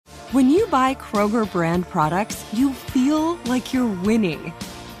When you buy Kroger brand products, you feel like you're winning.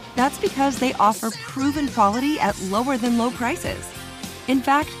 That's because they offer proven quality at lower than low prices. In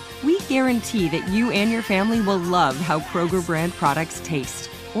fact, we guarantee that you and your family will love how Kroger brand products taste,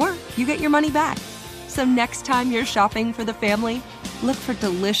 or you get your money back. So next time you're shopping for the family, look for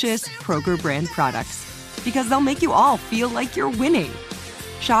delicious Kroger brand products, because they'll make you all feel like you're winning.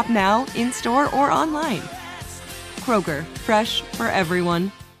 Shop now, in-store, or online. Kroger, fresh for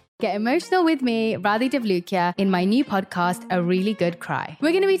everyone. Get emotional with me, Radhi Devlukia, in my new podcast, A Really Good Cry. We're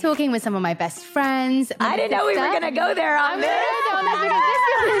going to be talking with some of my best friends. I didn't know we were going to go there on this.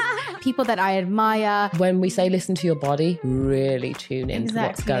 People that I admire. When we say listen to your body, really tune into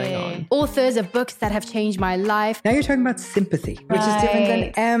what's going on. Authors of books that have changed my life. Now you're talking about sympathy, which is different than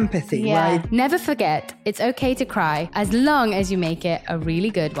empathy, right? Never forget, it's okay to cry as long as you make it a really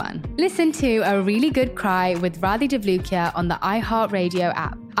good one. Listen to A Really Good Cry with Radhi Devlukia on the iHeartRadio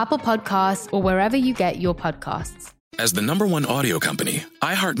app, Apple Podcasts, or wherever you get your podcasts. As the #1 audio company,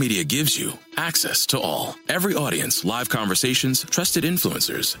 iHeartMedia gives you access to all. Every audience, live conversations, trusted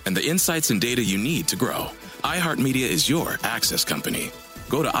influencers, and the insights and data you need to grow. iHeartMedia is your access company.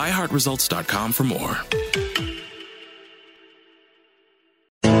 Go to iHeartResults.com for more.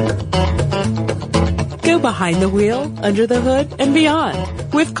 Go behind the wheel, under the hood, and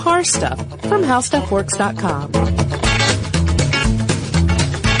beyond with Car Stuff from HowStuffWorks.com.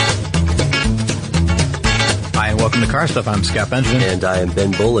 Hi, and welcome to Car Stuff. I'm Scott Benjamin. And I am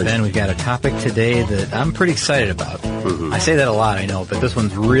Ben Bolin. Ben, we've got a topic today that I'm pretty excited about. I say that a lot, I know, but this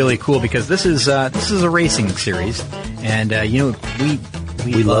one's really cool because this is a racing series. And,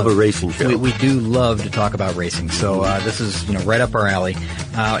 we love a racing show. We do love to talk about racing. So, this is, right up our alley.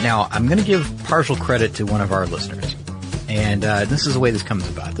 Now, I'm going to give partial credit to one of our listeners. And, this is the way this comes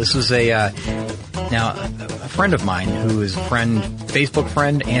about. This is a friend of mine who is a friend, Facebook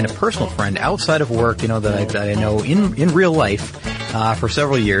friend, and a personal friend outside of work, that I know in real life, for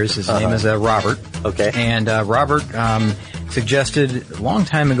several years. His name is, Robert. Okay. And, Robert, suggested a long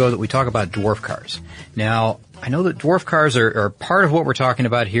time ago that we talk about dwarf cars. Now, I know that dwarf cars are part of what we're talking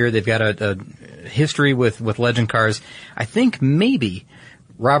about here. They've got a history with legend cars. I think maybe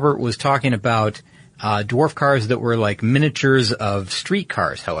Robert was talking about dwarf cars that were like miniatures of street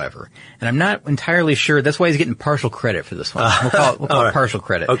cars, however. And I'm not entirely sure. That's why he's getting partial credit for this one. We'll call it right. Partial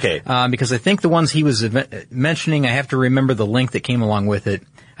credit. Okay. Because I think the ones he was mentioning, I have to remember the link that came along with it.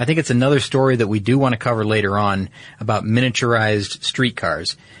 I think it's another story that we do want to cover later on about miniaturized street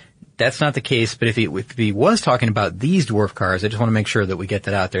cars. That's not the case, but if he was talking about these dwarf cars, I just want to make sure that we get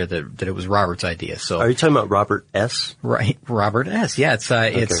that out there, that it was Robert's idea. So, are you talking about Robert S? Right, Robert S. Yeah,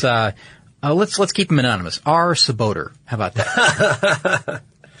 let's keep him anonymous. R. Saboter. How about that?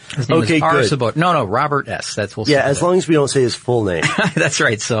 His name is R. Saboter. No, Robert S. As long as we don't say his full name. That's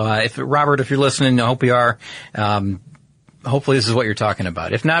right. So, if you're listening, I hope you are. Hopefully this is what you're talking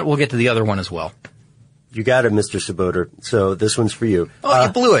about. If not, we'll get to the other one as well. You got it, Mr. Saboter. So this one's for you. Oh,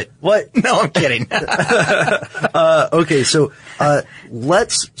 you blew it. What? No, I'm kidding. Okay, so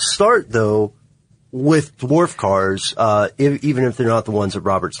let's start, though, with dwarf cars, even if they're not the ones that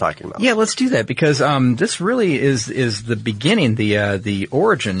Robert's talking about. Yeah, let's do that, because this really is the beginning, the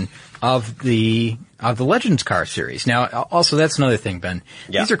origin of the Legends car series. Now, also, that's another thing, Ben.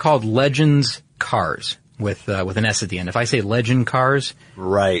 Yeah. These are called Legends cars. With an S at the end. If I say legend cars,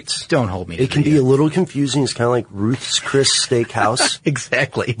 right, don't hold me to it. Can be a little confusing. It's kind of like Ruth's Chris Steakhouse.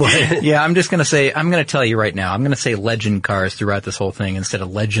 Exactly. But yeah, I'm going to tell you right now, I'm going to say legend cars throughout this whole thing instead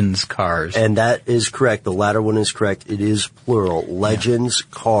of legends cars. And that is correct. The latter one is correct. It is plural. Legends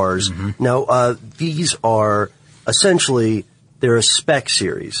cars. Mm-hmm. Now, these are essentially, they're a spec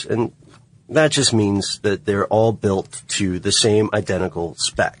series, and that just means that they're all built to the same identical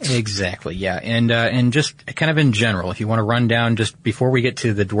specs. Exactly, yeah. And just kind of in general, if you want to run down just before we get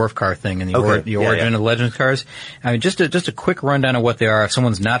to the dwarf car thing and the origin of Legends cars, I mean, just a quick rundown of what they are if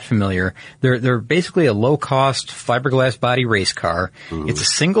someone's not familiar. They're basically a low-cost fiberglass body race car. Mm. It's a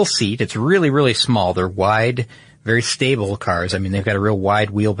single seat. It's really, really small. They're wide, very stable cars. I mean, they've got a real wide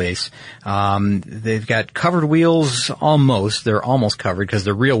wheelbase. They've got covered wheels almost. They're almost covered because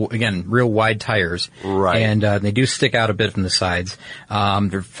they're real wide tires. Right. And, they do stick out a bit from the sides.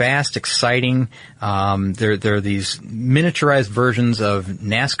 They're fast, exciting. They're these miniaturized versions of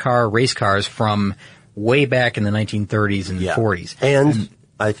NASCAR race cars from way back in the 1930s and 40s. And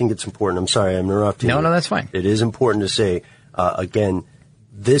I think it's important. I'm sorry, I'm interrupting. No, that's fine. It is important to say, again,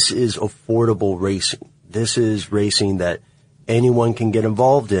 this is affordable racing. This is racing that anyone can get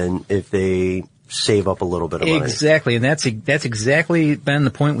involved in if they save up a little bit of money. Exactly, and that's exactly, Ben, the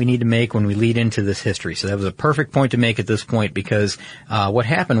point we need to make when we lead into this history. So that was a perfect point to make at this point, because what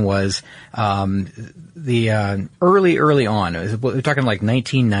happened was the early on, we're talking like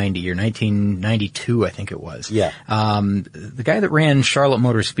 1990 or 1992, I think it was. Yeah. The guy that ran Charlotte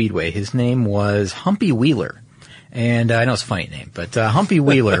Motor Speedway, his name was Humpy Wheeler. And I know it's a funny name, but Humpy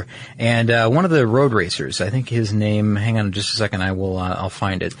Wheeler, and one of the road racers, I think his name, hang on just a second, I'll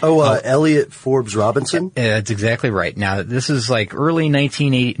find it. Elliot Forbes Robinson? That's exactly right. Now, this is like early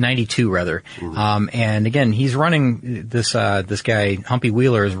 1992, rather. Mm-hmm. And again, he's running this guy, Humpy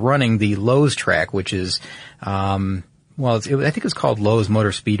Wheeler, is running the Lowe's track, which is, I think it's called Lowe's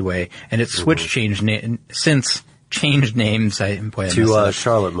Motor Speedway, and it's changed names to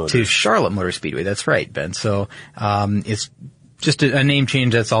Charlotte Motor. To Charlotte Motor Speedway. That's right, Ben. So it's just a name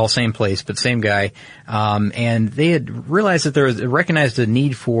change. That's all same place, but same guy. And they had realized that recognized a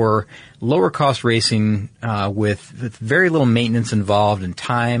need for lower cost racing with very little maintenance involved, and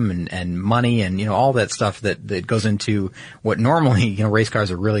time and money and all that stuff that goes into what normally race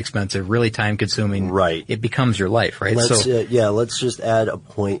cars are really expensive, really time consuming. Right. It becomes your life, right? Let's just add a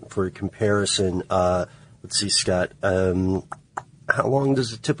point for comparison. Let's see, Scott. How long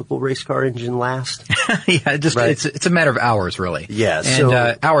does a typical race car engine last? It's a matter of hours, really. Yeah,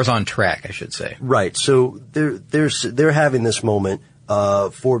 and hours on track, I should say. Right. So they're having this moment,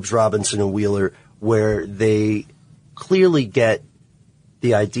 Forbes, Robinson, and Wheeler, where they clearly get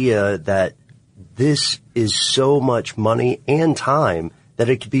the idea that this is so much money and time that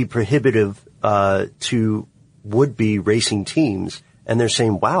it could be prohibitive to would-be racing teams, and they're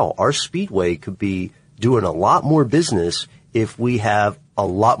saying, "Wow, our speedway could be doing a lot more business if we have a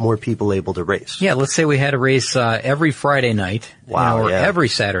lot more people able to race." Yeah, let's say we had a race every Friday night, or every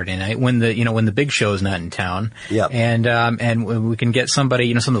Saturday night when the big show is not in town. Yeah. And we can get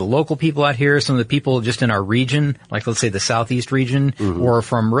somebody, some of the local people out here, some of the people just in our region, like let's say the Southeast region, mm-hmm. or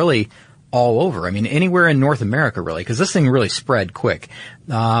from really all over. I mean, anywhere in North America, really, because this thing really spread quick.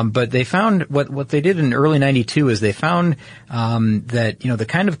 But they found what they did in early '92 is they found that the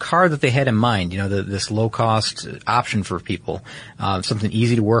kind of car that they had in mind, this low cost option for people, something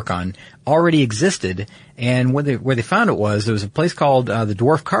easy to work on, already existed. And where they found it was there was a place called the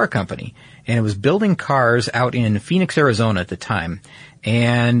Dwarf Car Company, and it was building cars out in Phoenix, Arizona at the time.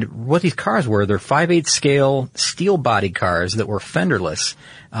 And what these cars were, they're 5/8 scale steel body cars that were fenderless,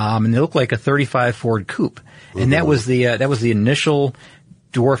 and they looked like a 35 Ford Coupe. And that was the initial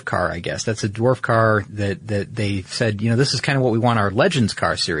dwarf car, I guess. That's a dwarf car that they said, this is kind of what we want our Legends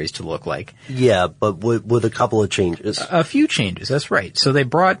car series to look like. Yeah, but with a couple of changes. A few changes, that's right. So they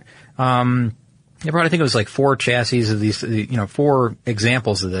brought, I think it was like 4 chassis of these, 4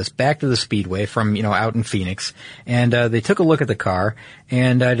 examples of this back to the Speedway from, out in Phoenix. And, they took a look at the car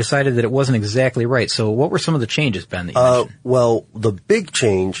and, decided that it wasn't exactly right. So what were some of the changes, Ben, that you mentioned? Well, the big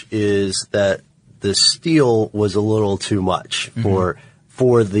change is that the steel was a little too much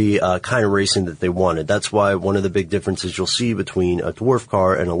for the kind of racing that they wanted. That's why one of the big differences you'll see between a dwarf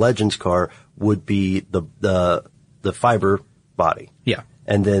car and a Legends car would be the fiber body. Yeah.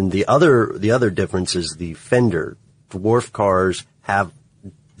 And then the other difference is the fender. Dwarf cars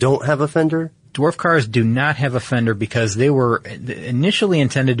don't have a fender? Dwarf cars do not have a fender because they were initially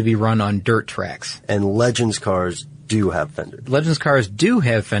intended to be run on dirt tracks. And Legends cars do have fenders. Legends cars do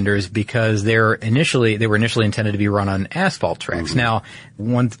have fenders because they were initially intended to be run on asphalt tracks. Mm-hmm. Now,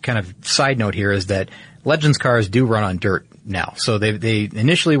 one kind of side note here is that Legends cars do run on dirt now. So they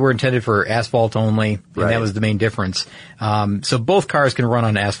initially were intended for asphalt only, and that was the main difference. So both cars can run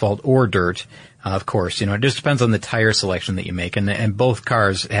on asphalt or dirt. Of course, it just depends on the tire selection that you make, and both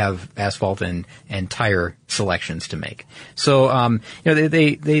cars have asphalt and tire selections to make. So,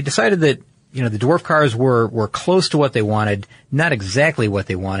 they decided that, the dwarf cars were close to what they wanted, not exactly what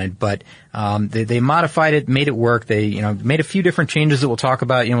they wanted, but, they modified it, made it work. They, made a few different changes that we'll talk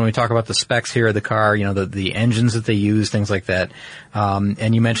about, when we talk about the specs here of the car, the engines that they use, things like that.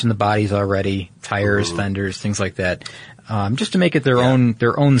 And you mentioned the bodies already, tires, fenders, things like that. Just to make it their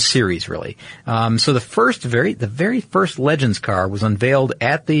own series, really. So the very first Legends car was unveiled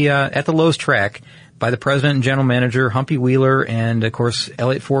at the Lowe's track by the president and general manager, Humpy Wheeler, and of course,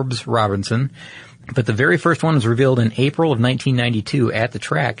 Elliot Forbes Robinson. But the very first one was revealed in April of 1992 at the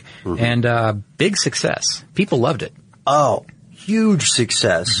track, and big success. People loved it. Oh, huge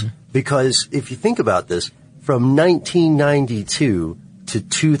success. Because if you think about this, from 1992 to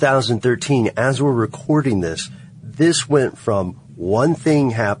 2013, as we're recording this went from one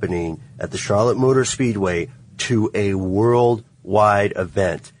thing happening at the Charlotte Motor Speedway to a worldwide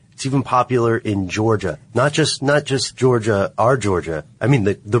event, It's even popular in Georgia. Not just Georgia, our Georgia. I mean,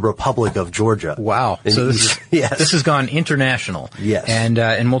 the Republic of Georgia. Wow. So this has gone international. Yes.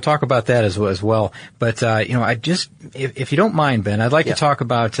 And we'll talk about that as well. But, if you don't mind, Ben, I'd like to talk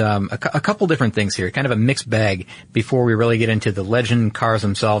about, a couple different things here. Kind of a mixed bag before we really get into the legend cars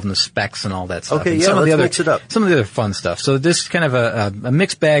themselves and the specs and all that stuff. Okay, and let's mix it up. Some of the other fun stuff. So this is kind of a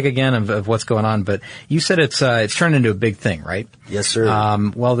mixed bag again of what's going on. But you said it's turned into a big thing, right? Yes, sir.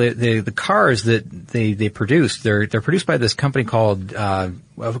 Well, the cars that they produce, they're produced by this company called, a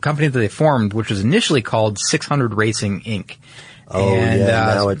company that they formed, which was initially called 600 Racing Inc. Oh, and,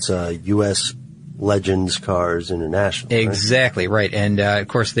 now it's, U.S. Legends Cars International. Exactly, right. And, of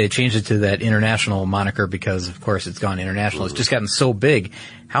course, they changed it to that international moniker because, of course, it's gone international. It's just gotten so big.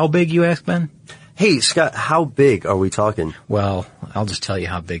 How big, you ask, Ben? Hey, Scott, how big are we talking? Well, I'll just tell you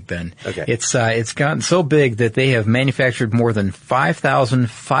how big, Ben. Okay. It's gotten so big that they have manufactured more than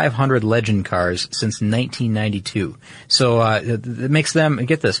 5,500 legend cars since 1992. So, it makes them,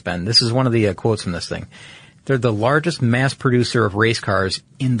 get this, Ben, this is one of the quotes from this thing. They're the largest mass producer of race cars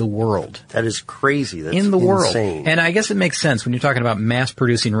in the world. That is crazy. That's in the insane. world. And I guess it makes sense when you're talking about mass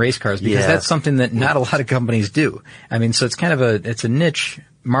producing race cars because that's something that not a lot of companies do. I mean, so it's kind of it's a niche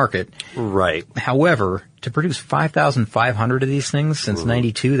market. Right. However, to produce 5,500 of these things since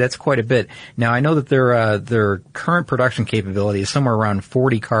 92, that's quite a bit. Now, I know that their current production capability is somewhere around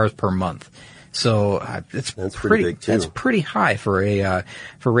 40 cars per month. So that's pretty big too. That's pretty high for a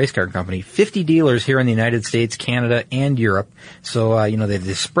race car company. 50 dealers here in the United States, Canada, and Europe. So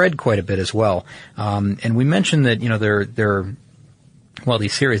they've spread quite a bit as well. And we mentioned that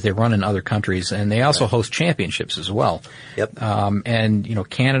these series they run in other countries, and they also host championships as well. Yep. And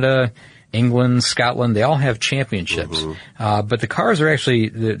Canada, England, Scotland, they all have championships. But the cars are actually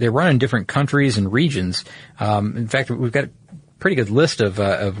they run in different countries and regions. In fact, we've got pretty good list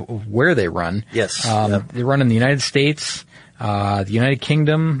of where they run. Yes. They run in the United States, the United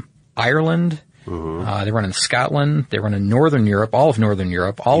Kingdom, Ireland. They run in Scotland. They run in Northern Europe, all of Northern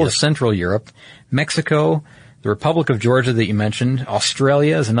Europe, all of Central Europe, Mexico, the Republic of Georgia that you mentioned,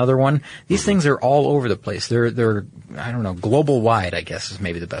 Australia is another one. These things are all over the place. They're I don't know, global wide, I guess is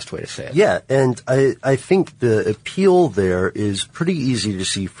maybe the best way to say it. Yeah, and I think the appeal there is pretty easy to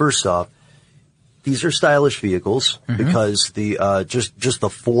see. First off, these are stylish vehicles because the just the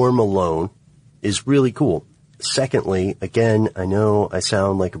form alone is really cool. Secondly, again, I know I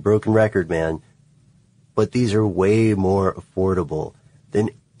sound like a broken record, man, but these are way more affordable than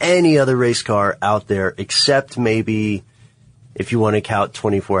any other race car out there, except maybe if you want to count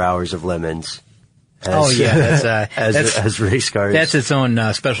 24 Hours of Lemons. As race cars. That's its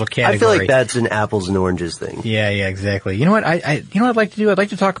own special category. I feel like that's an apples and oranges thing. Yeah, exactly. You know what? What I'd like to do? I'd like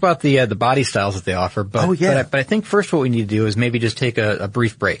to talk about the body styles that they offer. But, but I think first what we need to do is maybe just take a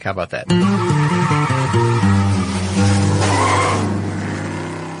brief break. How about that?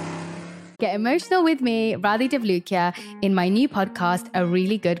 Get emotional with me, Radhi Devlukia, in my new podcast, A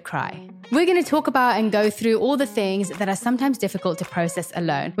Really Good Cry. We're going to talk about and go through all the things that are sometimes difficult to process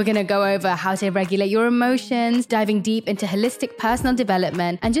alone. We're going to go over how to regulate your emotions, diving deep into holistic personal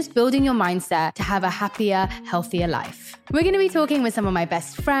development, and just building your mindset to have a happier, healthier life. We're going to be talking with some of my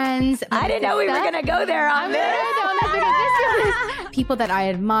best friends. I didn't know we were going to go there on this. People that I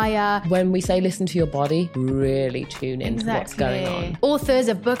admire. When we say listen to your body, really tune into what's going on. Authors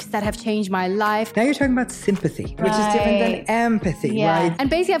of books that have changed my life. Now you're talking about sympathy, which is different than empathy, right? And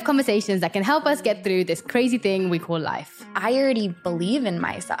basically have conversations that can help us get through this crazy thing we call life. I already believe in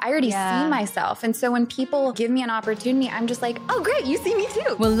myself. I already see myself. And so when people give me an opportunity, I'm just like, oh, great, you see me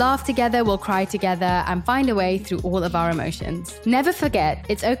too. We'll laugh together, we'll cry together, and find a way through all of our emotions. Never forget,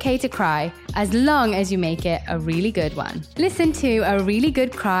 it's okay to cry, as long as you make it a really good one. Listen to A Really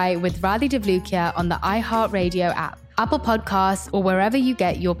Good Cry with Radhi Devlukia on the iHeartRadio app, Apple Podcasts, or wherever you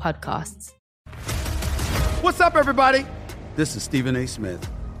get your podcasts. What's up, everybody? This is Stephen A. Smith.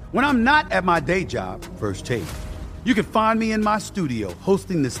 When I'm not at my day job, First Take, you can find me in my studio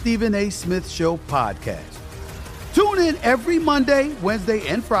hosting the Stephen A. Smith Show podcast. Tune in every Monday, Wednesday,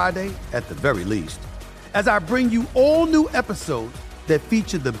 and Friday, at the very least, as I bring you all new episodes that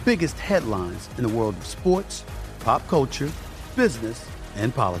feature the biggest headlines in the world of sports, pop culture, business,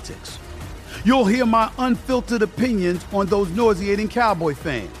 and politics. You'll hear my unfiltered opinions on those nauseating Cowboy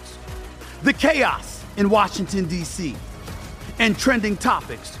fans, the chaos in Washington, D.C., and trending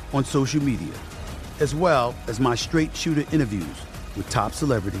topics on social media, as well as my straight shooter interviews with top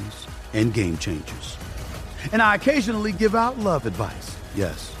celebrities and game changers. And I occasionally give out love advice.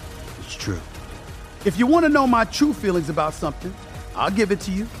 Yes, it's true. If you want to know my true feelings about something, I'll give it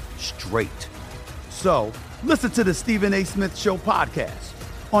to you straight. So listen to the Stephen A. Smith Show podcast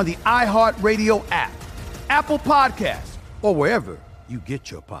on the iHeartRadio app, Apple Podcasts, or wherever you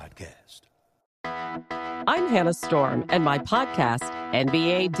get your podcast. I'm Hannah Storm, and my podcast,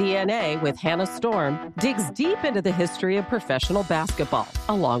 NBA DNA with Hannah Storm, digs deep into the history of professional basketball,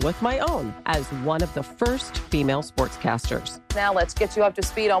 along with my own, as one of the first female sportscasters. Now let's get you up to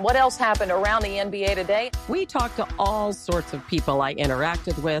speed on what else happened around the NBA today. We talked to all sorts of people I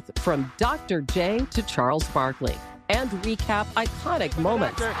interacted with, from Dr. J to Charles Barkley, and recap iconic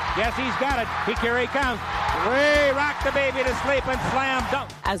moments. Yes, he's got it. Here he comes. Way rock the baby to sleep and slam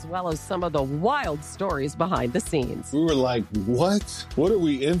dunk. As well as some of the wild stories behind the scenes. We were like, what? What are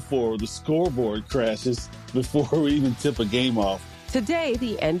we in for? The scoreboard crashes before we even tip a game off. Today,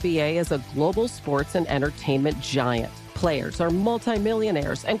 the NBA is a global sports and entertainment giant. Players are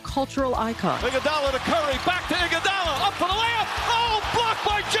multimillionaires and cultural icons. Iguodala to Curry, back to Iguodala, up for the layup. Oh, blocked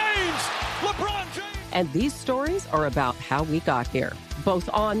by James. LeBron James. And these stories are about how we got here, both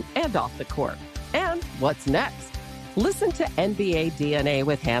on and off the court. And what's next? Listen to NBA DNA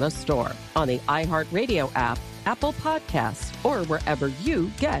with Hannah Storm on the iHeartRadio app, Apple Podcasts, or wherever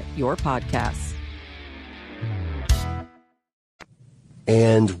you get your podcasts.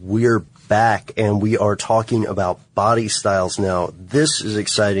 And we're back, and we are talking about body styles now. This is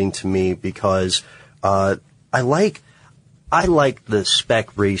exciting to me because I like the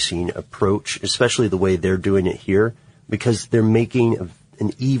spec racing approach, especially the way they're doing it here, because they're making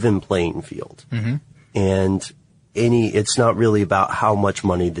an even playing field. Mm-hmm. And it's not really about how much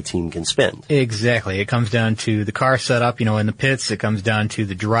money the team can spend. Exactly. It comes down to the car setup, in the pits. It comes down to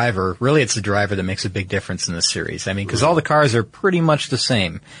the driver. Really, it's the driver that makes a big difference in this series. I mean, because all the cars are pretty much the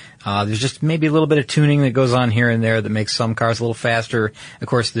same. There's just maybe a little bit of tuning that goes on here and there that makes some cars a little faster. Of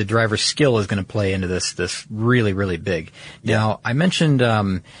course, the driver's skill is going to play into this really, really big. Yeah. Now, I mentioned,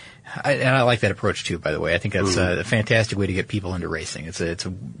 and I like that approach too, by the way. I think that's a fantastic way to get people into racing. It's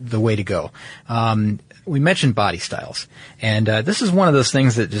the way to go. We mentioned body styles, and this is one of those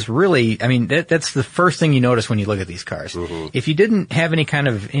things that just really, that's the first thing you notice when you look at these cars. Mm-hmm. If you didn't have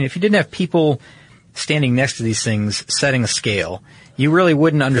if you didn't have people standing next to these things setting a scale, you really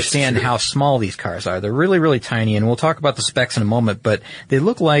wouldn't understand how small these cars are. They're really, really tiny, and we'll talk about the specs in a moment, but they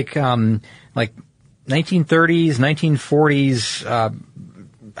look like 1930s, 1940s,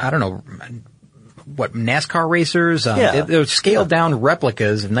 I don't know, what, NASCAR racers? They're scaled down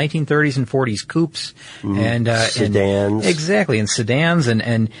replicas of 1930s and 40s coupes and sedans. Exactly, and sedans,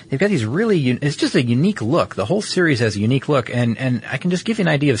 and they've got these really, it's just a unique look. The whole series has a unique look, and I can just give you an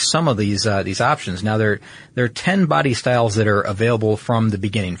idea of some of these options. Now, there are 10 body styles that are available from the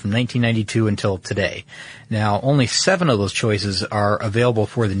beginning, from 1992 until today. Now, only 7 of those choices are available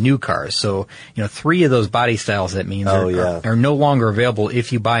for the new cars. So, 3 of those body styles, that means are no longer available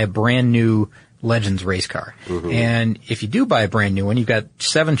if you buy a brand new Legends race car. Mm-hmm. And if you do buy a brand new one, you've got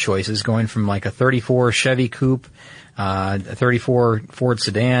 7 choices going from like a 34 Chevy Coupe, a 34 Ford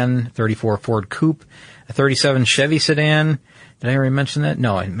sedan, 34 Ford Coupe, a 37 Chevy sedan. Did I already mention that?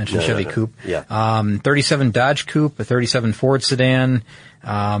 No, I mentioned Chevy Coupe. Yeah. 37 Dodge Coupe, a 37 Ford sedan,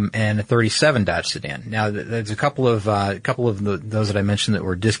 and a 37 Dodge sedan. Now, there's a couple of those that I mentioned that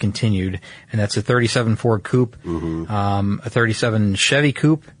were discontinued, and that's a 37 Ford Coupe, a 37 Chevy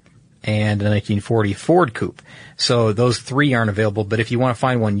Coupe, and a 1940 Ford Coupe. So those 3 aren't available, but if you want to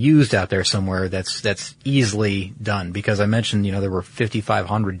find one used out there somewhere, that's easily done, because I mentioned, there were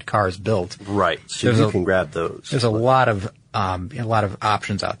 5,500 cars built. Right. So you can grab those. There's a lot of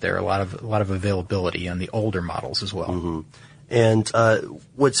options out there, a lot of availability on the older models as well. Mm-hmm. And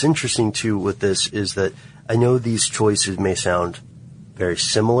what's interesting too with this is that I know these choices may sound very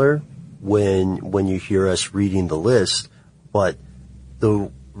similar when you hear us reading the list, but the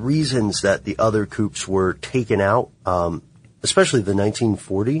reasons that the other coupes were taken out, especially the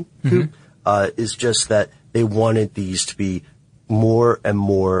 1940 coupe, is just that they wanted these to be more and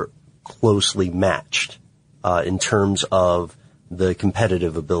more closely matched in terms of the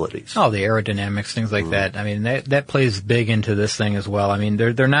competitive abilities. Oh, the aerodynamics, things like that. I mean, that plays big into this thing as well. I mean,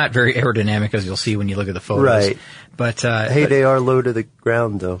 they're not very aerodynamic, as you'll see when you look at the photos. Right. But they are low to the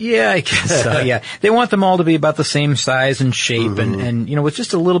ground, though. Yeah, I guess so. Yeah, they want them all to be about the same size and shape, and with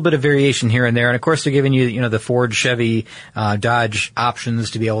just a little bit of variation here and there. And of course, they're giving you the Ford, Chevy, Dodge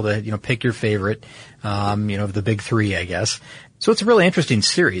options to be able to pick your favorite. The big 3, I guess. So it's a really interesting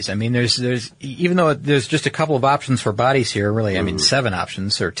series. I mean, there's even though there's just a couple of options for bodies here, really, 7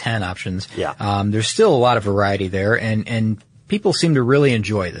 options or 10 options. Yeah. There's still a lot of variety there, and people seem to really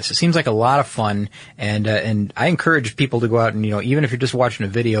enjoy this. It seems like a lot of fun, and I encourage people to go out and, even if you're just watching a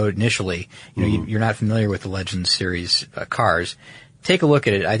video initially, you're not familiar with the Legends series cars, take a look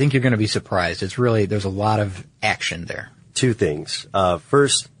at it. I think you're going to be surprised. It's really, there's a lot of action there. two things.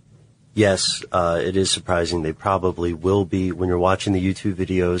 First, yes, it is surprising. They probably will be, when you're watching the YouTube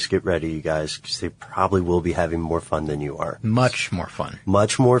videos, get ready, you guys, because they probably will be having more fun than you are. Much more fun.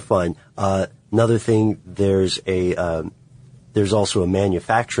 Much more fun. Another thing, there's also a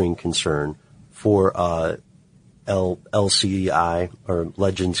manufacturing concern for LCI, or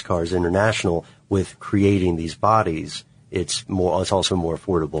Legends Cars International, with creating these bodies. It's also more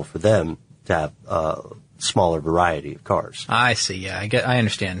affordable for them to have smaller variety of cars. I see. Yeah, I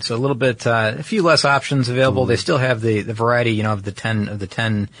understand. So a little bit, a few less options available. They still have the variety, of the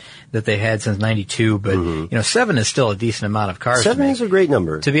 10 that they had since '92, but 7 is still a decent amount of cars. 7 is a great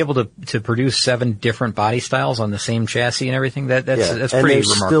number to be able to produce 7 different body styles on the same chassis and everything. That's pretty remarkable. And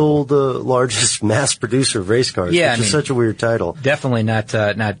they're still the largest mass producer of race cars. Which is such a weird title. Definitely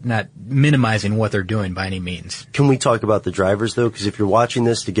not minimizing what they're doing by any means. Can we talk about the drivers though? Because if you're watching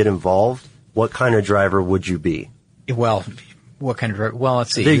this to get involved, what kind of driver would you be? Well, what kind of driver? Well,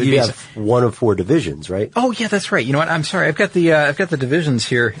 let's see. You have one of 4 divisions, right? Oh, yeah, that's right. You know what? I'm sorry. I've got the divisions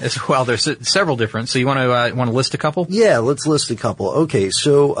here as well. There's several different. So you want to list a couple? Yeah, let's list a couple. Okay,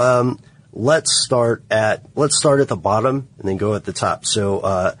 so let's start at the bottom and then go at the top.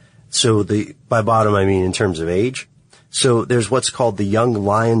 So by bottom I mean in terms of age. So there's what's called the Young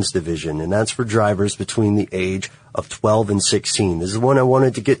Lions division, and that's for drivers between the age of 12 and 16. This is the one I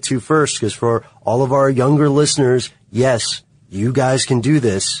wanted to get to first, because for all of our younger listeners, yes, you guys can do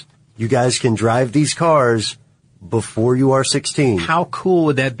this. You guys can drive these cars before you are 16. How cool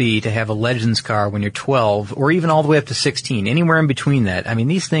would that be to have a Legends car when you're 12, or even all the way up to 16, anywhere in between that? I mean,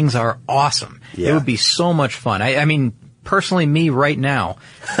 these things are awesome. Yeah. It would be so much fun. I mean, personally, me right now,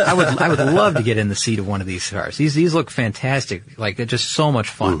 I would love to get in the seat of one of these cars. These look fantastic. Like, they're just so much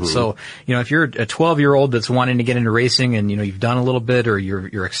fun. Mm-hmm. So, if you're a 12-year-old that's wanting to get into racing and, you've done a little bit, or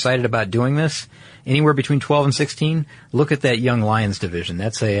you're excited about doing this, anywhere between 12 and 16, look at that Young Lions division.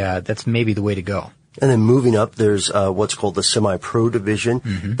 That's maybe the way to go. And then moving up, there's what's called the semi-pro division.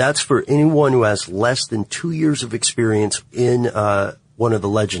 Mm-hmm. That's for anyone who has less than 2 years of experience in one of the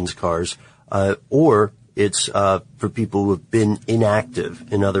Legends cars, or it's for people who have been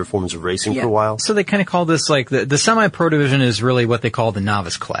inactive in other forms of racing for a while. So they kind of call this like the semi-pro division is really what they call the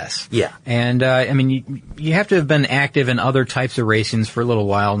novice class. Yeah. And you have to have been active in other types of racings for a little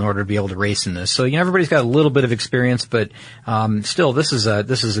while in order to be able to race in this. So everybody's got a little bit of experience, but still, this is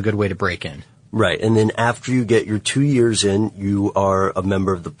a good way to break in. Right, and then after you get your 2 years in, you are a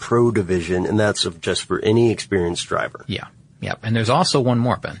member of the pro division, and that's just for any experienced driver. Yeah. Yep. And there's also one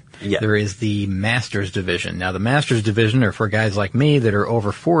more, Ben. Yeah. There is the Masters division. Now, the Masters division are for guys like me that are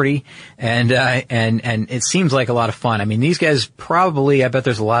over 40, and it seems like a lot of fun. I mean, these guys probably, I bet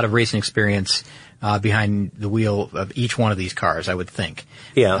there's a lot of racing experience behind the wheel of each one of these cars, I would think.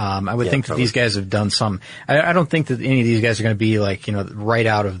 Yeah. I would think that these guys have done some. I don't think that any of these guys are going to be like, right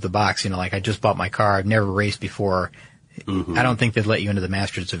out of the box, like I just bought my car, I've never raced before. Mm-hmm. I don't think they'd let you into the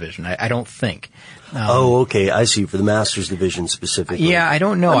Masters division. I don't think. Okay. I see. For the Masters division specifically. Yeah, I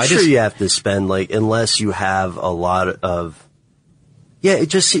don't know. I'm sure you have to spend, unless you have a lot of,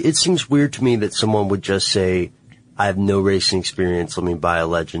 it seems weird to me that someone would just say, I have no racing experience, let me buy a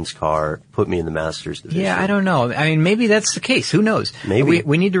Legends car, put me in the Masters division. Yeah, I don't know. I mean, maybe that's the case. Who knows? Maybe.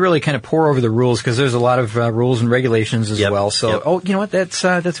 We need to really kind of pour over the rules, because there's a lot of rules and regulations as well. So, you know what? That's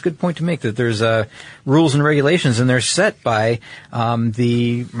a good point to make, that there's rules and regulations, and they're set by by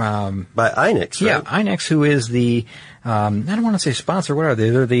INEX, right? Yeah, INEX, who is the I don't want to say sponsor. What are they?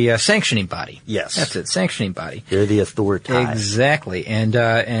 They're the sanctioning body. Yes, that's it. Sanctioning body. They're the authority. Exactly. And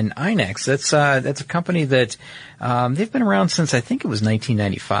INEX. That's a company that they've been around since I think it was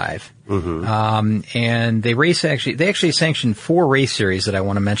 1995. Mm-hmm. And they actually sanctioned 4 race series that I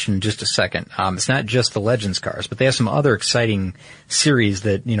want to mention in just a second. It's not just the Legends cars, but they have some other exciting series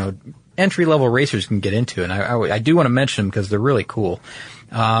that entry-level racers can get into, and I do want to mention them because they're really cool.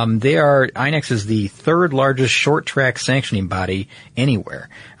 INEX is the 3rd largest short track sanctioning body anywhere.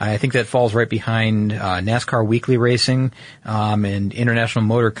 I think that falls right behind NASCAR Weekly Racing and International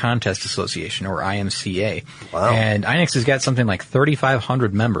Motor Contest Association, or IMCA. Wow. And INEX has got something like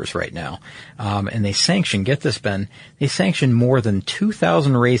 3,500 members right now. And they sanction, get this, Ben, they sanction more than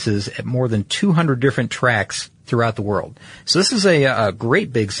 2,000 races at more than 200 different tracks throughout the world. So this is a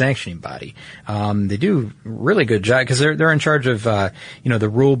great big sanctioning body. They do really good job, because they're in charge of the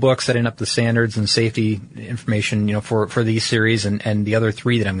rule book, setting up the standards and safety information for these series and the other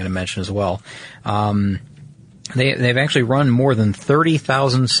 3 that I'm going to mention as well. They've actually run more than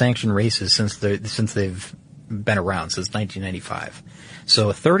 30,000 sanctioned races since they've been around since 1995.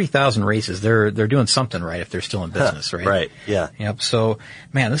 So 30,000 races, they're doing something right if they're still in business, right? Right, yeah. Yep. So,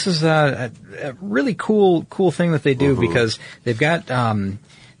 man, this is a really cool thing that they do because they've got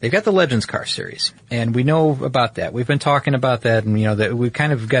the Legends Car Series, and we know about that. We've been talking about that, and that we've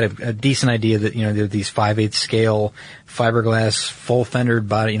kind of got a decent idea that there are these 5/8 scale fiberglass full fendered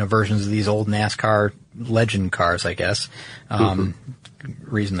body versions of these old NASCAR legend cars, I guess.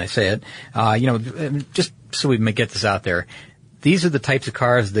 Reason they say it, just so we may get this out there. These are the types of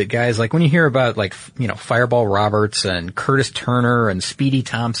cars that guys like when you hear about Fireball Roberts and Curtis Turner and Speedy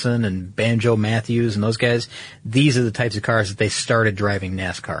Thompson and Banjo Matthews and those guys. These are the types of cars that they started driving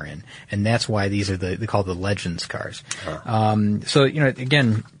NASCAR in, and that's why these are they call the Legends cars. So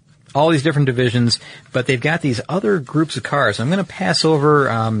again, all these different divisions, but they've got these other groups of cars. I'm going to pass over.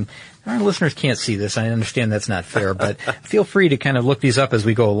 Our listeners can't see this. I understand that's not fair, but feel free to kind of look these up as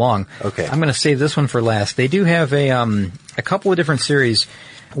we go along. Okay. I'm going to save this one for last. They do have a couple of different series.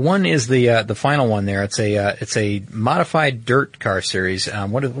 One is the final one there. It's a modified dirt car series.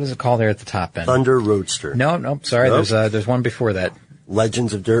 What is it called there at the top end? Thunder Roadster. No, sorry. Nope. There's one before that.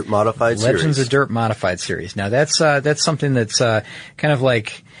 Legends of Dirt Modified Series. Legends of Dirt Modified Series. Now that's something that's kind of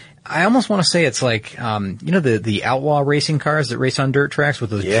like. I almost want to say it's like, the outlaw racing cars that race on dirt tracks with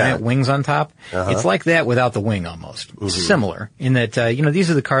those giant wings on top. It's like that without the wing almost. Similar in that,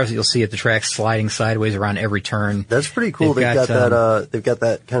 these are the cars that you'll see at the track sliding sideways around every turn. That's pretty cool. They've got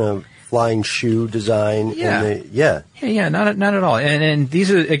that kind of flying shoe design. Yeah. Not at all. And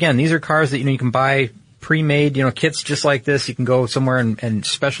these are cars that, you can buy pre-made, kits just like this. You can go somewhere and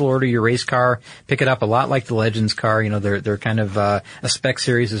special order your race car, pick it up a lot like the Legends car. They're kind of a spec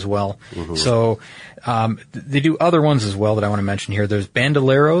series as well. So they do other ones as well that I want to mention here. There's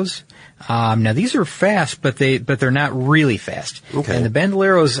Bandoleros. Now these are fast, but they're not really fast. Okay. And the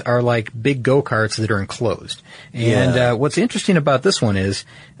Bandoleros are like big go-karts that are enclosed. And what's interesting about this one is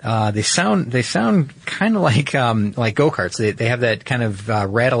they sound kind of like go-karts. They have that kind of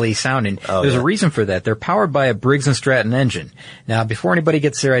rattly sound, and there's a reason for that. They're powered by a Briggs & Stratton engine. Now, before anybody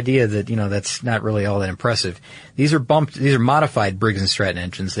gets their idea that that's not really all that impressive, these are modified Briggs & Stratton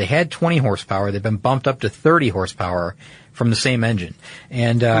engines. They had 20 horsepower. They've been bumped up to 30 horsepower from the same engine.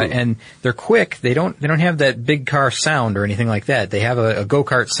 And they're quick. They don't have that big car sound or anything like that. They have a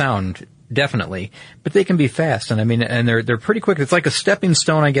go-kart sound, definitely, but they can be fast. And they're pretty quick. It's like a stepping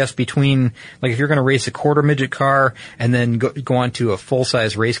stone, I guess, between, like if you're going to race a quarter midget car and then go on to a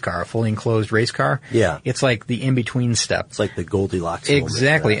full-size race car, a fully enclosed race car. Yeah. It's like the in-between step. It's like the Goldilocks.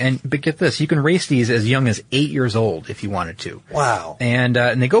 Exactly. But get this, you can race these as young as 8 years old if you wanted to. Wow. And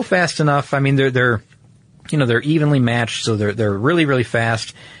they go fast enough. They're evenly matched, so they're really, really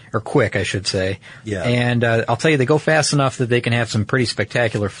fast, or quick, I should say. Yeah. And I'll tell you, they go fast enough that they can have some pretty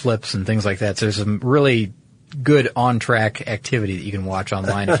spectacular flips and things like that. So there's some really good on-track activity that you can watch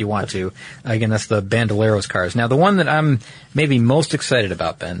online if you want to. Again, that's the Bandoleros cars. Now, the one that I'm maybe most excited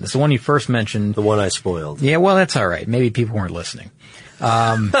about, Ben, is the one you first mentioned. The one I spoiled. Yeah, well, that's all right. Maybe people weren't listening.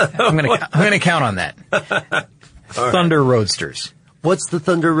 I'm gonna count on that. Thunder Roadsters. What's the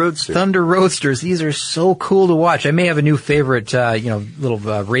Thunder Roadster? Thunder Roadsters. These are so cool to watch. I may have a new favorite, little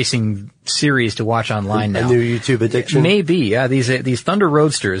racing series to watch online now. A new YouTube addiction? Maybe, yeah. These Thunder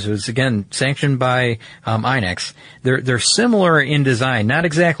Roadsters, was again sanctioned by Inex. They're similar in design, not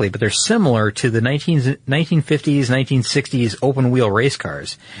exactly, but they're similar to the 1950s, 1960s open wheel race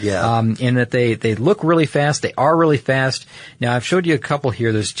cars. Yeah. In that they look really fast, they are really fast. Now I've showed you a couple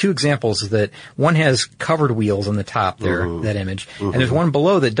here. There's two examples that one has covered wheels on the top there, that image, and there's one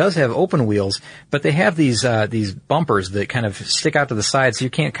below that does have open wheels, but they have these bumpers that kind of stick out to the side, so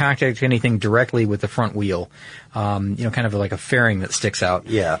you can't contact anything directly with the front wheel. Kind of like a fairing that sticks out.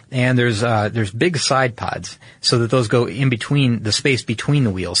 Yeah. And there's big side pods so that those go in between the space between the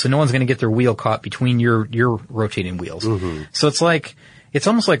wheels. So no one's going to get their wheel caught between your rotating wheels. So it's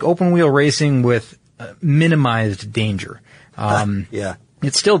almost like open wheel racing with minimized danger. Yeah.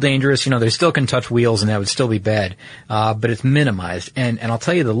 It's still dangerous, they still can touch wheels and that would still be bad, but it's minimized. And I'll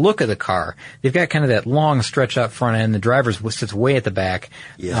tell you the look of the car. They've got kind of that long stretch up front end. The driver's sits way at the back.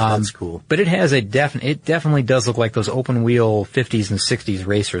 Yeah, that's cool. But it has it definitely does look like those open wheel 50s and 60s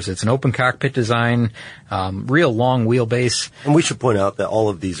racers. It's an open cockpit design, real long wheelbase. And we should point out that all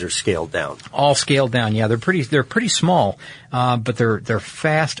of these are scaled down. All scaled down, yeah. They're pretty small, but they're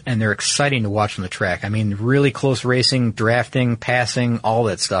fast and they're exciting to watch on the track. Really close racing, drafting, passing, all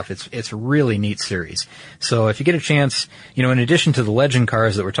that stuff. It's a really neat series. So if you get a chance, in addition to the legend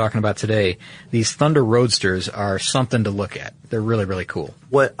cars that we're talking about today, these Thunder Roadsters are something to look at. They're really, really cool.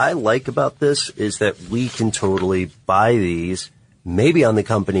 What I like about this is that we can totally buy these maybe on the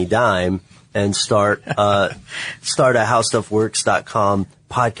company dime, and start a HowStuffWorks.com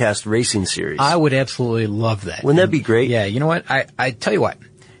podcast racing series. I would absolutely love that. Wouldn't that be great? Yeah, you know what? I tell you what.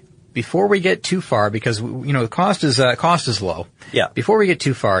 Before we get too far, because the cost is low. Yeah. Before we get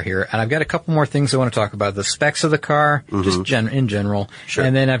too far here, and I've got a couple more things I want to talk about: the specs of the car, just in general. Sure.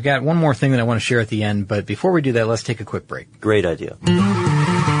 And then I've got one more thing that I want to share at the end. But before we do that, let's take a quick break. Great idea.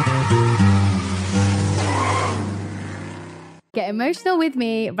 Get emotional with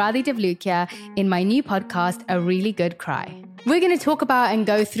me, Radhi Devlukia, in my new podcast, A Really Good Cry. We're going to talk about and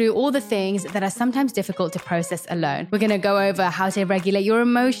go through all the things that are sometimes difficult to process alone. We're going to go over how to regulate your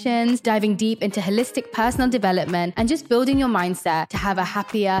emotions, diving deep into holistic personal development, and just building your mindset to have a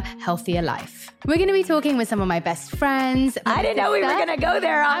happier, healthier life. We're going to be talking with some of my best friends. I didn't know we were going to go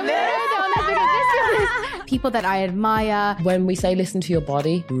there on this. People that I admire. When we say listen to your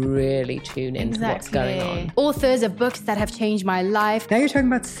body, really tune into what's going on. Authors of books that have changed my life. Now you're talking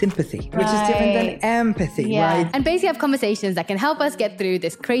about sympathy, which is different than empathy, right? And basically have conversations that can help us get through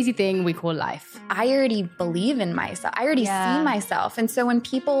this crazy thing we call life. I already believe in myself. I already see myself. And so when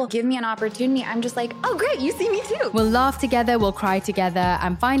people give me an opportunity, I'm just like, oh, great, you see me too. We'll laugh together, we'll cry together,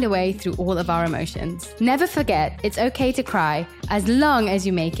 and find a way through all of our emotions. Never forget, it's okay to cry, as long as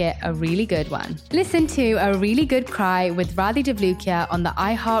you make it a really good one. Listen to A Really Good Cry with Radhi Devlukia on the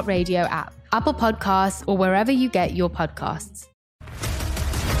iHeartRadio app, Apple Podcasts, or wherever you get your podcasts.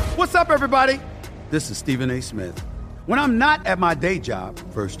 What's up, everybody? This is Stephen A. Smith. When I'm not at my day job,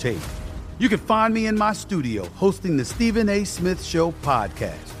 First Take, you can find me in my studio hosting the Stephen A. Smith Show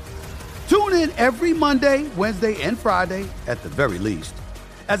podcast. Tune in every Monday, Wednesday, and Friday, at the very least,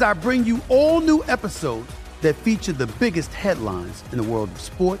 as I bring you all new episodes that feature the biggest headlines in the world of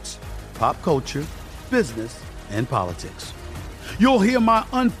sports, pop culture, business, and politics. You'll hear my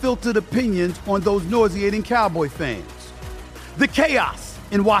unfiltered opinions on those nauseating Cowboy fans, the chaos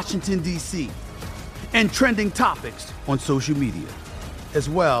in Washington, D.C., and trending topics on social media, as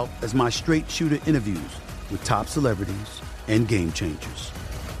well as my straight shooter interviews with top celebrities and game changers.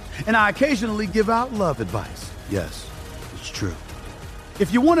 And I occasionally give out love advice. Yes, it's true.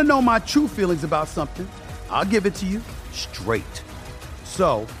 If you want to know my true feelings about something, I'll give it to you straight.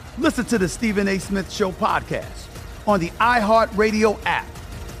 So listen to the Stephen A. Smith Show podcast on the iHeartRadio app,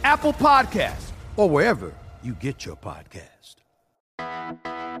 Apple Podcasts, or wherever you get your podcast.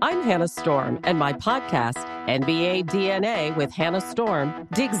 I'm Hannah Storm, and my podcast, NBA DNA with Hannah Storm,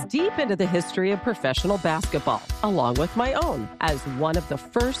 digs deep into the history of professional basketball, along with my own, as one of the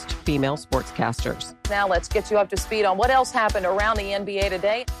first female sportscasters. Now let's get you up to speed on what else happened around the NBA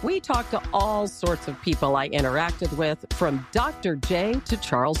today. We talked to all sorts of people I interacted with, from Dr. J to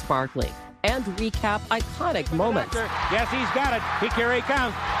Charles Barkley, and recap iconic moments. Yes, he's got it. Here he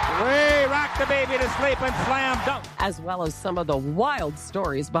comes. Way rock the baby to sleep and slam dunk. As well as some of the wild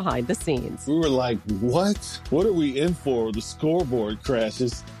stories behind the scenes. We were like, what? What are we in for? The scoreboard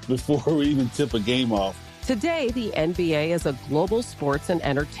crashes before we even tip a game off. Today, the NBA is a global sports and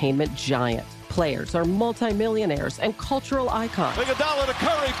entertainment giant. Players are multimillionaires and cultural icons. Iguodala to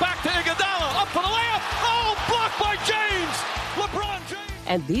Curry, back to Iguodala, up for the layup. Oh, blocked by James. LeBron James.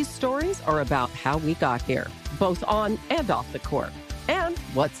 And these stories are about how we got here, both on and off the court. And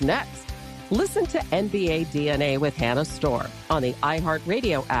what's next? Listen to NBA DNA with Hannah Storm on the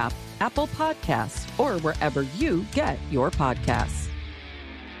iHeartRadio app, Apple Podcasts, or wherever you get your podcasts.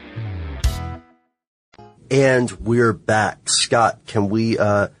 And we're back. Scott, can we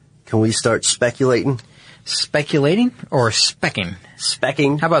start speculating? Speculating or specking?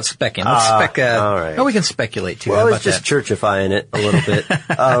 Specking. How about specking? Let's spec. All right. Oh, we can speculate too. Well, How it's just that? churchifying it a little bit.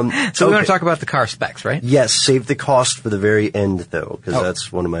 So we want to talk about the car specs, right? Yes. Save the cost for the very end, though, because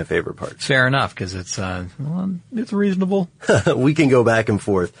that's one of my favorite parts. Fair enough, because it's reasonable. We can go back and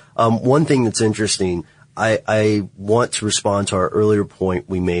forth. One thing that's interesting, I want to respond to our earlier point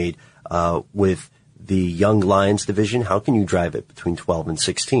we made with the Young Lions division. How can you drive it between 12 and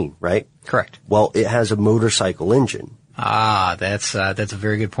 16, right? Correct. Well, it has a motorcycle engine. That's a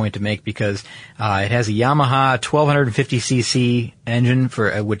very good point to make, because it has a Yamaha 1250cc engine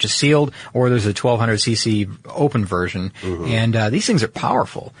which is sealed, or there's a 1200cc open version, and these things are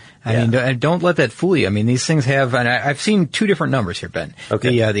powerful. I mean, don't let that fool you. I mean, these things have, and I've seen two different numbers here, Ben.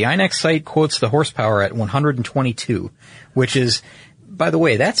 Okay. The iNext site quotes the horsepower at 122, which is, by the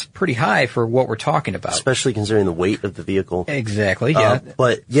way, that's pretty high for what we're talking about. Especially considering the weight of the vehicle. Exactly, yeah.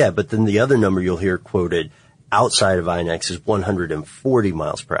 But then the other number you'll hear quoted outside of iNext is 140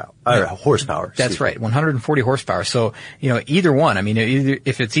 miles per hour, or horsepower. That's right, 140 horsepower. So, either one. I mean,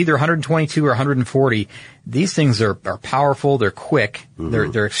 if it's either 122 or 140, these things are powerful, they're quick,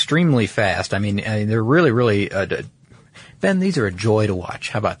 they're extremely fast. I mean, they're really, really, Ben, these are a joy to watch.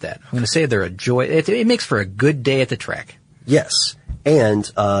 How about that? I'm going to say they're a joy. It makes for a good day at the track. Yes. And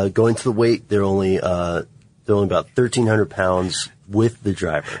going to the weight, they're only about 1,300 pounds with the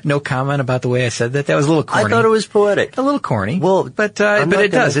driver. No comment about the way I said that? That was a little corny. I thought it was poetic. A little corny. Well, but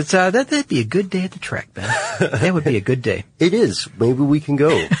it does. It's that'd be a good day at the track, Ben. That would be a good day. It is. Maybe we can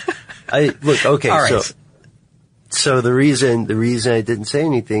go. Okay. All right. So the reason I didn't say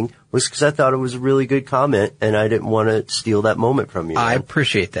anything was because I thought it was a really good comment, and I didn't want to steal that moment from you. I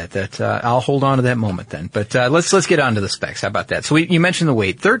appreciate that. I'll hold on to that moment then. But let's get on to the specs. How about that? So you mentioned the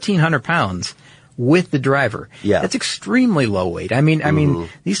weight, 1,300 pounds with the driver. Yeah, that's extremely low weight. I mean,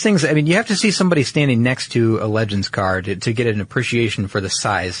 these things. I mean, you have to see somebody standing next to a Legends car to get an appreciation for the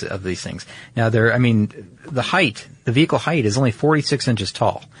size of these things. Now, the vehicle height is only 46 inches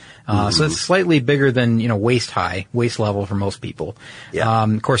tall. So it's slightly bigger than, waist level for most people. Yeah.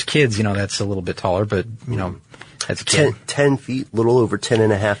 Of course, kids, that's a little bit taller, but, that's 10 feet, little over 10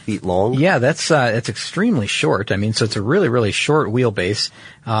 and a half feet long. Yeah, that's extremely short. I mean, so it's a really, really short wheelbase.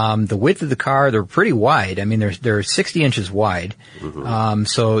 The width of the car, they're pretty wide. I mean, they're 60 inches wide. And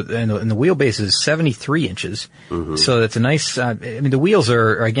the wheelbase is 73 inches. So that's a nice, the wheels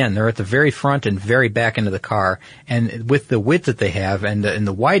are, again, they're at the very front and very back end of the car. And with the width that they have and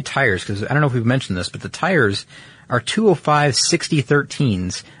the wide tires, because I don't know if we've mentioned this, but the tires are 205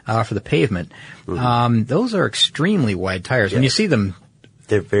 60-13s for the pavement. Those are extremely wide tires. Yeah. When you see them,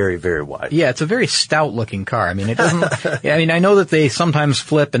 they're very, very wide. Yeah, it's a very stout-looking car. I mean, it doesn't. I know that they sometimes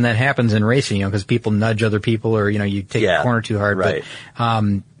flip, and that happens in racing, because people nudge other people, or you take a corner too hard. Right. But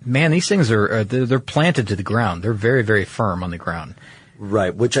man, these things they're planted to the ground. They're very, very firm on the ground.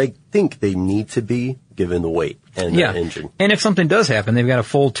 Right, which I think they need to be given the weight and the engine. And if something does happen, they've got a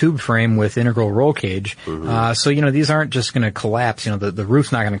full tube frame with integral roll cage. So, these aren't just going to collapse. The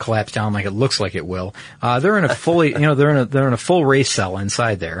roof's not going to collapse down like it looks like it will. They're in a fully, they're in a full race cell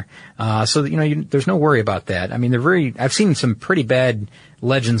inside there. So, there's no worry about that. I mean, I've seen some pretty bad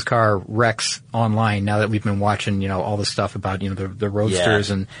Legends car wrecks online now that we've been watching, all the stuff about, the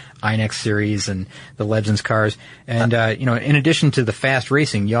Roadsters and INEX series and the Legends cars. And, in addition to the fast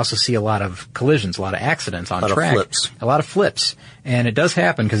racing, you also see a lot of collisions, a lot of accidents on track. A lot of flips. And it does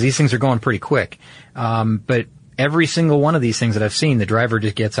happen because these things are going pretty quick. But every single one of these things that I've seen, the driver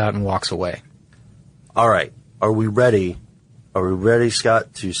just gets out and walks away. All right. Are we ready? Are we ready,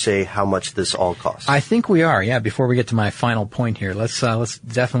 Scott, to say how much this all costs? I think we are, yeah. Before we get to my final point here, let's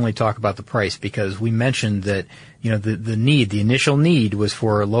definitely talk about the price, because we mentioned that, the initial need was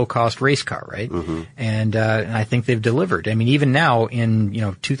for a low-cost race car, right? And I think they've delivered. I mean, even now in,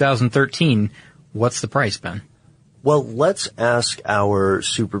 2013, what's the price, Ben? Well, let's ask our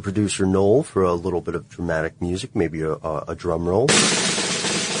super producer, Noel, for a little bit of dramatic music, maybe a drum roll.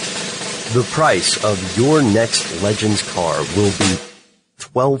 The price of your next Legends car will be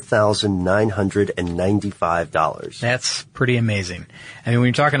 $12,995. That's pretty amazing. I mean, when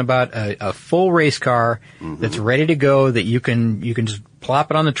you're talking about a full race car that's ready to go, that you can just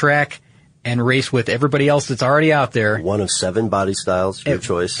plop it on the track and race with everybody else that's already out there. One of 7 body styles, your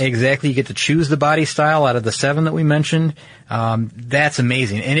choice. Exactly. You get to choose the body style out of the 7 that we mentioned. That's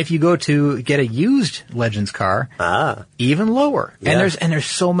amazing. And if you go to get a used Legends car, even lower. Yeah. And there's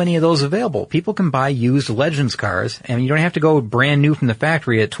so many of those available. People can buy used Legends cars, and you don't have to go brand new from the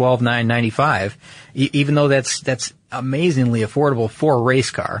factory at $12,995, even though that's amazingly affordable for a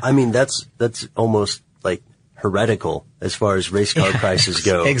race car. I mean, that's almost like heretical as far as race car prices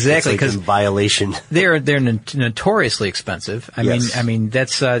go. Exactly, because like violation. They're notoriously expensive. I mean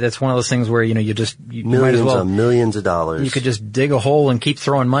that's one of those things where you might as well millions of dollars. You could just dig a hole and keep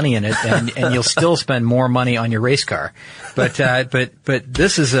throwing money in it, and you'll still spend more money on your race car. But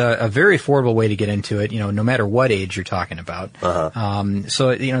this is a very affordable way to get into it. No matter what age you're talking about.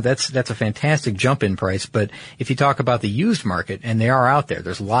 So that's a fantastic jump in price. But if you talk about the used market, and they are out there,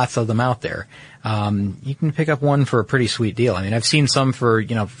 there's lots of them out there. You can pick up one for a pretty sweet deal. I mean, I've seen some for,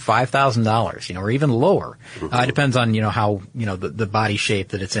 $5,000, or even lower. It depends on, how, the body shape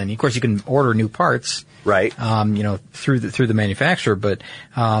that it's in. Of course, you can order new parts. Right. Through the manufacturer, but,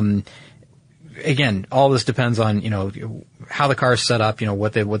 again, all this depends on, how the car's set up,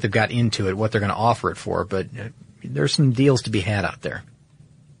 what they've got into it, what they're going to offer it for, but there's some deals to be had out there.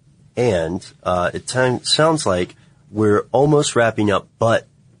 And, it sounds like we're almost wrapping up, but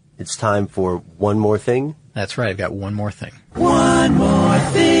it's time for one more thing. That's right. I've got one more thing. One more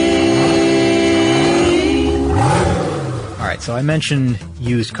thing. All right. So I mentioned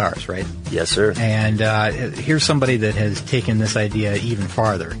used cars, right? Yes, sir. And here's somebody that has taken this idea even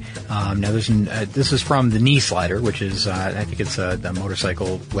farther. Now, this is from the Knee Slider, which is, I think it's a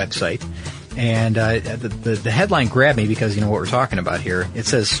motorcycle website. And the headline grabbed me because you know what we're talking about here. It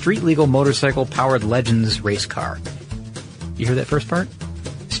says street legal motorcycle powered Legends race car. You hear that first part?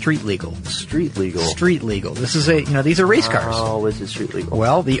 Street legal. Street legal. Street legal. This is these are race cars. Oh, is it street legal?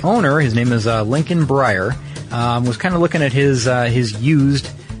 Well, the owner, his name is Lincoln Breyer, was kind of looking at his used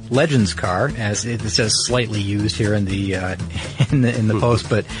Legends car, as it says slightly used here in the in the post,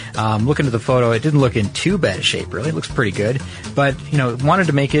 but looking at the photo, it didn't look in too bad a shape. Really, it looks pretty good. But wanted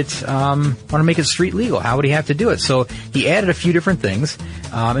to make it street legal. How would he have to do it? So he added a few different things,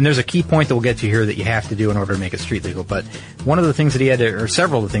 and there's a key point that we'll get to here that you have to do in order to make it street legal. But one of the things that he had to, or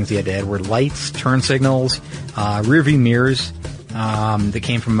several of the things he had to add, were lights, turn signals, rear view mirrors that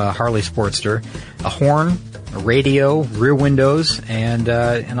came from a Harley Sportster, a horn, a radio, rear windows, and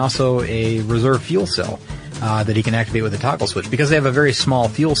also a reserve fuel cell that he can activate with a toggle switch, because they have a very small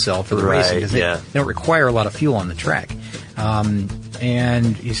fuel cell for the racing. Because they don't require a lot of fuel on the track.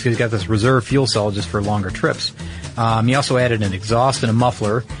 And he's got this reserve fuel cell just for longer trips. He also added an exhaust and a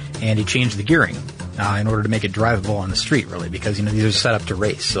muffler, and he changed the gearing in order to make it drivable on the street, really, because these are set up to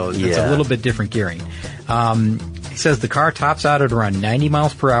race, so it's a little bit different gearing. He says the car tops out at around 90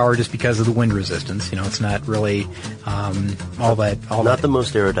 miles per hour just because of the wind resistance. It's not really all that. Not the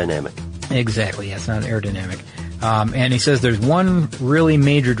most aerodynamic. Exactly, yeah, it's not aerodynamic. And he says there's one really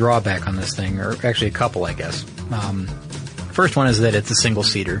major drawback on this thing, or actually a couple, I guess. First one is that it's a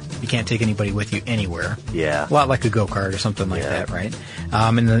single-seater. You can't take anybody with you anywhere. Yeah. A lot like a go-kart or something like that, right?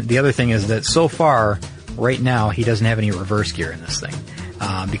 And the other thing is that so far, right now, he doesn't have any reverse gear in this thing.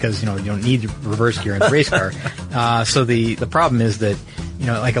 Because, you don't need reverse gear in the race car. So the problem is that,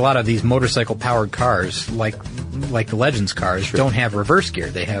 like a lot of these motorcycle-powered cars, like the Legends cars, don't have reverse gear.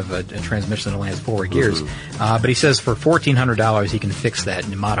 They have a transmission that only has forward gears. But he says for $1,400 he can fix that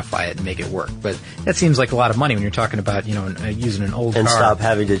and modify it and make it work. But that seems like a lot of money when you're talking about, using an old car. And stop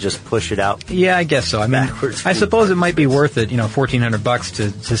having to just push it out. Yeah, I guess so. I mean, I suppose it might be worth it,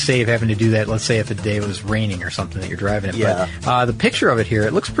 $1,400 to save having to do that. Let's say if a day was raining or something that you're driving it. Yeah. But the picture of it here,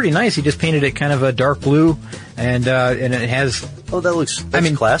 it looks pretty nice. He just painted it kind of a dark blue, and it has. Oh, that's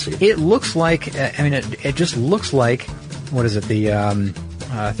classy. It looks like. It just looks like. What is it? The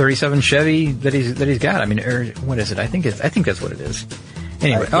 37 Chevy that he's got. What is it? I think that's what it is.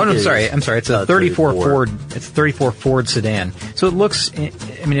 Anyway, I'm sorry. It's a 34 Ford. It's a 34 Ford sedan. So it looks.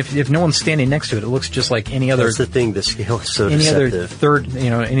 If no one's standing next to it, it looks just like any other. That's the thing. The scale is so deceptive.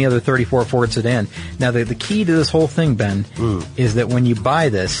 Any other 34 Ford sedan. Now the key to this whole thing, Ben, is that when you buy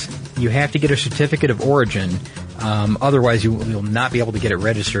this, you have to get a certificate of origin. Otherwise, you'll not be able to get it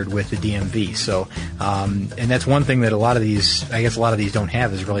registered with the DMV. So, and that's one thing that a lot of these don't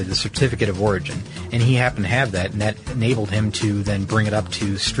have, is really the certificate of origin. And he happened to have that, and that enabled him to then bring it up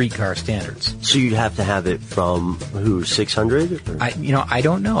to street car standards. So you'd have to have it from who, 600? I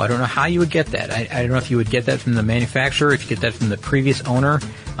don't know. I don't know how you would get that. I don't know if you would get that from the manufacturer, if you get that from the previous owner.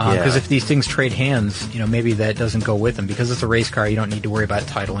 Because if these things trade hands, maybe that doesn't go with them. Because it's a race car, you don't need to worry about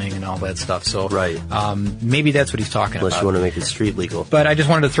titling and all that stuff. So, maybe that's what he's talking about. Unless you want to make it street legal. But I just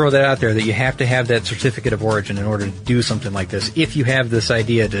wanted to throw that out there, that you have to have that certificate of origin in order to do something like this, if you have this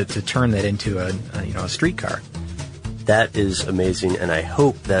idea to turn that into a street car. That is amazing, and I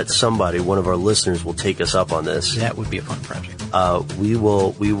hope that one of our listeners, will take us up on this. That would be a fun project. We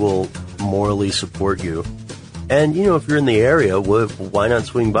will morally support you. And, if you're in the area, why not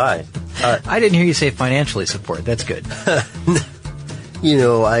swing by? I didn't hear you say financially support. That's good.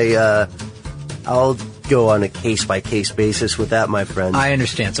 I'll go on a case-by-case basis with that, my friend. I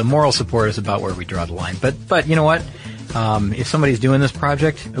understand. So moral support is about where we draw the line. But you know what? If somebody's doing this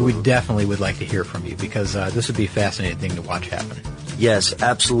project, we definitely would like to hear from you, because this would be a fascinating thing to watch happen. Yes,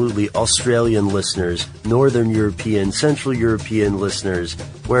 absolutely. Australian listeners, Northern European, Central European listeners.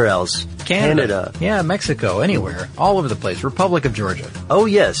 Where else? Canada. Yeah, Mexico, anywhere. All over the place. Republic of Georgia. Oh,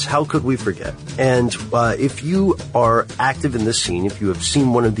 yes. How could we forget? And if you are active in this scene, if you have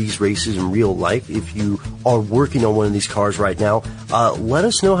seen one of these races in real life, if you are working on one of these cars right now, let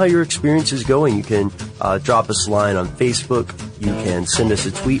us know how your experience is going. You can drop us a line on Facebook. You can send us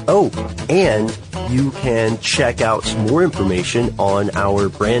a tweet. Oh, and you can check out some more information on our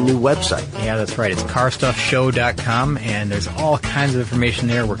brand new website. Yeah, that's right. It's carstuffshow.com, and there's all kinds of information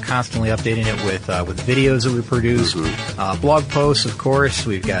there. We're constantly updating it with videos that we produce, blog posts, of course.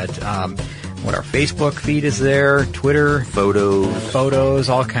 We've got our Facebook feed is there, Twitter, photos,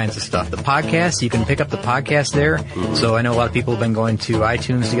 all kinds of stuff. The podcast, you can pick up the podcast there. So I know a lot of people have been going to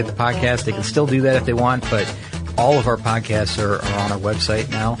iTunes to get the podcast. They can still do that if they want, but all of our podcasts are on our website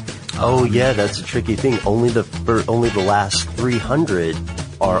now. Oh yeah, that's a tricky thing. Only the last 300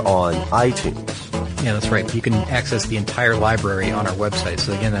 are on iTunes. Yeah, that's right. You can access the entire library on our website.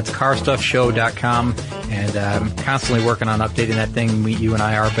 So again, that's carstuffshow.com, and I'm constantly working on updating that thing. You and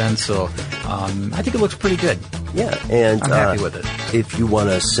I are, Ben, so I think it looks pretty good. Yeah, and I'm happy with it. If you want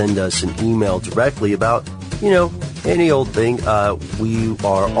to send us an email directly about, any old thing, we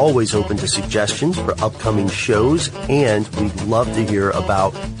are always open to suggestions for upcoming shows, and we'd love to hear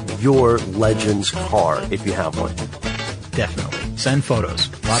about your Legends car if you have one. Definitely. Send photos.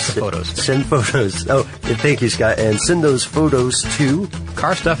 Lots of photos. Send photos. Oh, and thank you, Scott. And send those photos to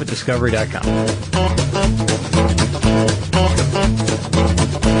carstuff@discovery.com.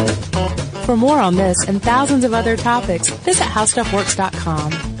 For more on this and thousands of other topics, visit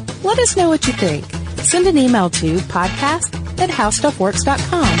howstuffworks.com. Let us know what you think. Send an email to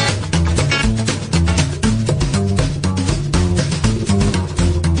podcast@howstuffworks.com.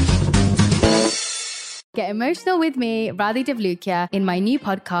 Get emotional with me, Radhi Devlukia, in my new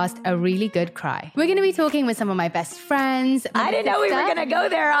podcast, A Really Good Cry. We're going to be talking with some of my best friends. I didn't know we were going to go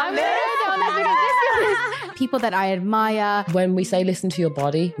there on this. People that I admire. When we say listen to your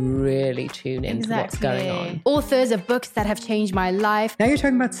body, really tune into what's going on. Authors of books that have changed my life. Now you're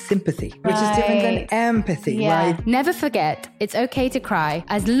talking about sympathy, which is different than empathy, right? Never forget, it's okay to cry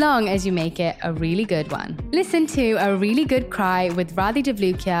as long as you make it a really good one. Listen to A Really Good Cry with Radhi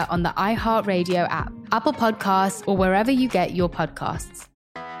Devlukia on the iHeartRadio app, Apple Podcasts, or wherever you get your podcasts.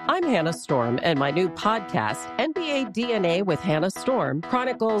 I'm Hannah Storm, and my new podcast, NBA DNA with Hannah Storm,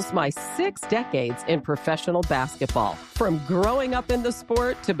 chronicles my 6 decades in professional basketball. From growing up in the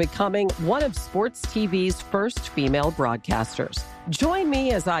sport to becoming one of sports TV's first female broadcasters. Join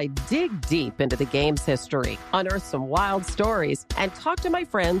me as I dig deep into the game's history, unearth some wild stories, and talk to my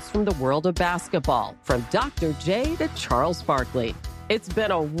friends from the world of basketball, from Dr. J to Charles Barkley. It's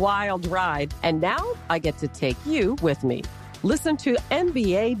been a wild ride, and now I get to take you with me. Listen to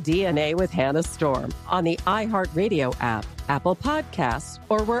NBA DNA with Hannah Storm on the iHeartRadio app, Apple Podcasts,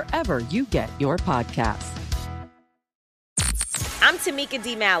 or wherever you get your podcasts. I'm Tamika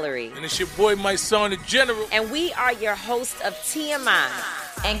D. Mallory. And it's your boy, my son, the General. And we are your hosts of TMI.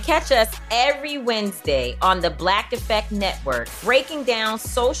 And catch us every Wednesday on the Black Effect Network, breaking down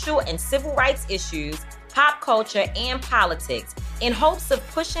social and civil rights issues, pop culture, and politics, in hopes of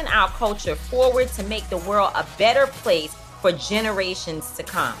pushing our culture forward to make the world a better place for generations to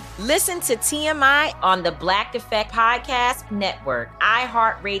come. Listen to TMI on the Black Effect Podcast Network,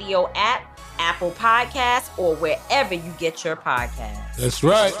 iHeartRadio app, Apple Podcasts, or wherever you get your podcasts. That's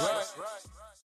right.